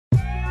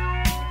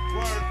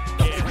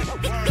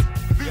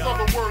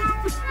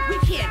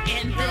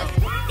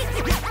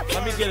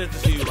get it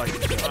to you like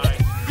this.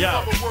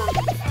 Yo.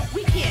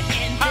 We can't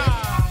end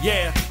this.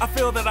 Yeah, I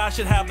feel that I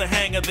should have the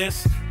hang of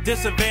this.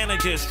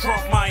 Disadvantages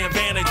trump my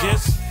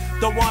advantages.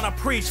 Don't wanna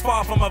preach,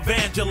 far from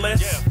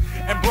evangelist.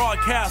 And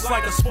broadcast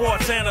like a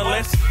sports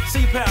analyst.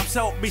 CPAPs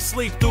help me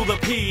sleep through the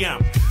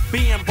PM.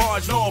 Being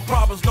barged, no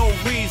problems, no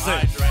reason.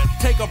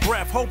 Take a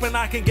breath, hoping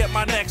I can get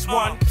my next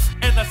one.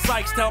 And the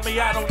psychs tell me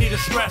I don't need to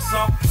stress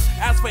up.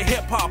 As for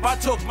hip-hop, I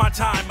took my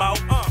time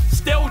out.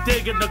 Still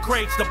digging the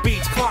crates, the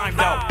beats climbed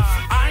out.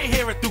 I ain't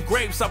hear it through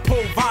grapes, I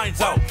pull vines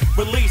out.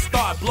 Release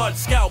thought, blood,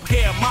 scalp,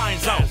 hair,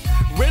 minds out.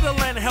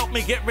 Ritalin helped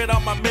me get rid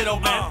of my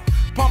middleman.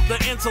 Pump the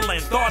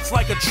insulin, thoughts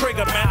like a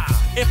trigger, man.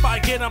 If I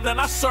get them, then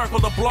I circle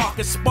the block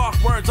and spark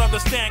words,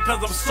 understand,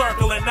 cause I'm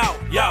circling out.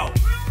 Yo,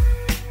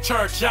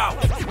 church out.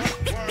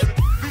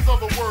 These are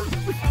the words.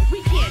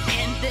 We can't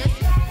end this.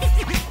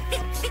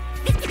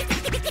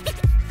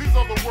 These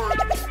are the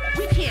words.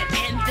 We can't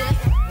end this.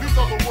 These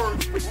are the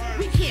words.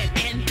 We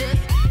can't end this.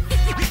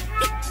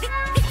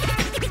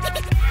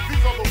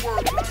 These are the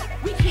words.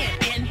 We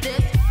can't end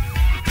this.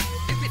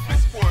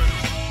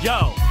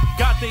 Yo,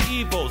 got the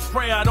evils,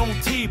 pray I don't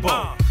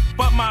T-bone.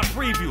 But my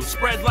preview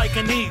spread like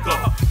an eagle.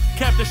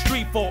 Kept the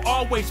street full,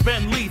 always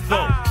been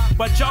lethal.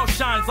 But y'all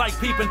shines like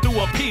peeping through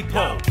a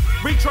peephole.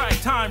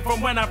 Retract time from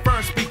when I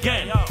first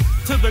began.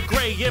 To the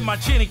gray in my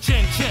chinny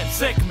chin chin.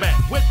 Sickmen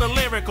with the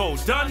lyrical,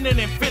 done in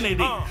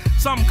infinity.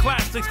 Some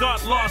classics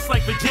got lost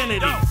like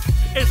virginity.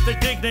 It's the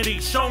dignity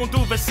shown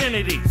through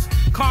vicinities.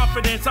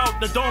 Confidence out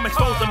the dome,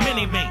 expose the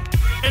mini-me.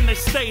 In the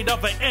state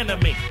of an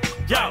enemy.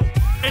 Yo,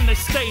 in the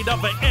state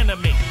of an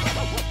enemy.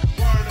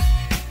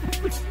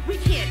 We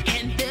can't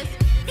end this.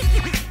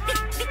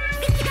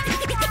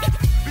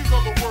 These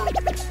are the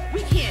words.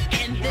 We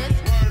can't end this.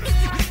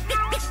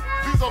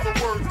 These are the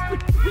words.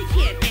 We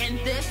can't end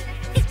this.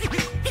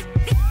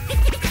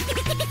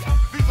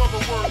 These are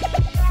the words.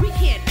 We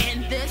can't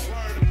end this.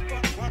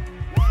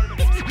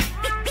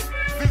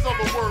 These are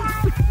the words.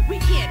 We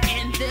can't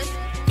end this.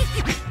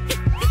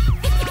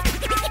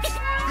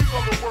 These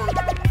are the words.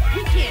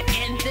 We can't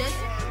end this.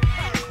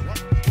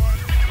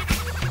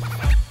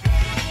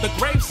 The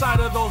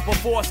graveside of those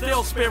before,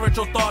 still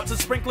spiritual thoughts and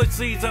sprinkling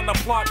seeds in the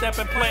plot that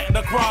been planting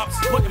the crops.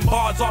 Putting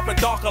bars off the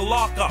darker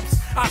lockups.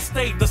 I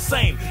stayed the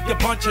same, you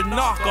bunch of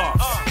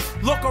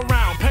knockoffs. Look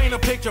around, paint a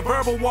picture,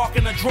 verbal walk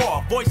in the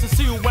drawer. Voices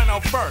see who went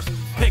out first,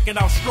 picking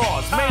out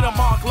straws. Made a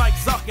mark like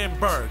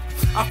Zuckerberg.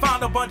 I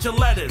found a bunch of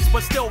letters,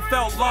 but still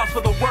felt lost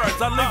for the words.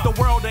 I lived the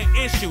world in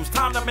issues,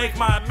 time to make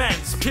my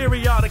amends.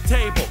 Periodic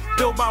table,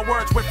 build my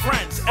words with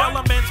friends.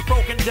 Elements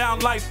broken down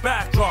like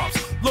backdrops.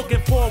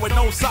 Looking forward,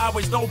 no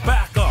sideways, no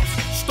backups.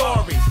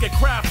 Stories get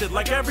crafted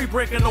like every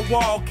brick in the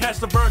wall. Catch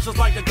the verses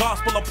like the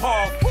Gospel of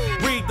Paul.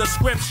 Read the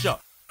scripture.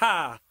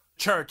 Ha,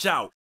 church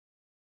out.